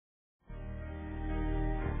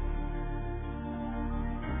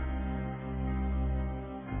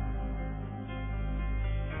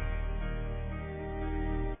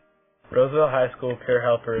Roseville High School Peer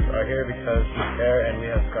Helpers are here because we care and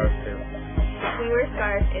we have scars too. We wear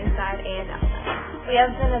scars inside and outside. We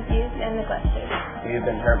have been abused and neglected. We have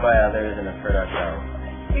been hurt by others and have hurt ourselves.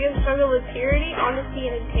 We have struggled with purity,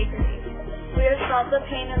 honesty, and integrity. We have felt the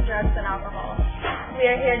pain of drugs and alcohol.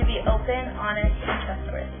 We are here to be open, honest, and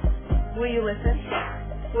trustworthy. Will you listen?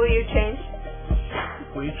 Will you change?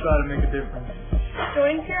 Will you try to make a difference?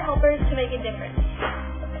 Join Peer Helpers to make a difference.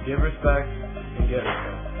 Give respect and get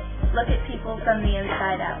respect. Look at people from the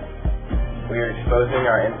inside out. We are exposing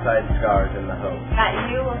our inside scars in the hope that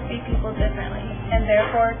you will see people differently and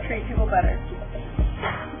therefore treat people better.